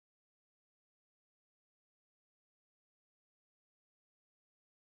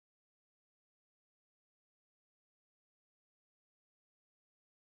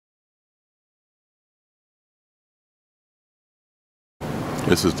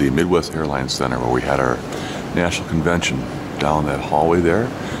This is the Midwest Airlines Center where we had our national convention. Down that hallway there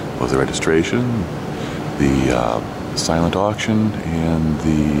was the registration, the silent auction, and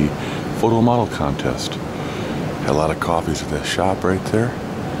the photo model contest. Had a lot of coffees at the shop right there.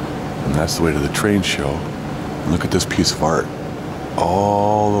 And that's the way to the train show. And look at this piece of art.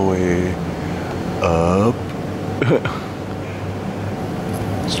 All the way up.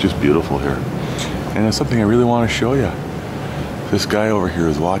 It's just beautiful here. And it's something I really want to show you. This guy over here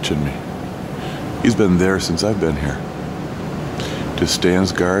is watching me. He's been there since I've been here. Just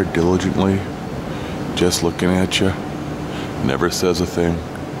stands guard diligently, just looking at you, never says a thing.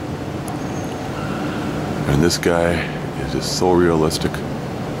 And this guy is just so realistic.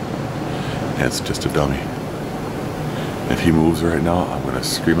 And it's just a dummy. If he moves right now, I'm gonna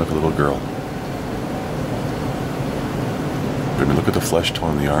scream like a little girl. I mean, look at the flesh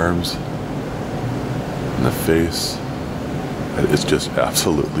tone in the arms and the face. It's just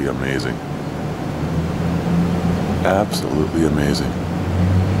absolutely amazing. Absolutely amazing.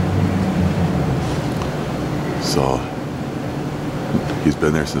 So, he's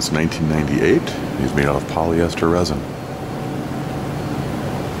been there since 1998. He's made out of polyester resin.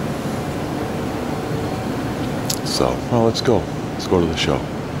 So, well, let's go. Let's go to the show.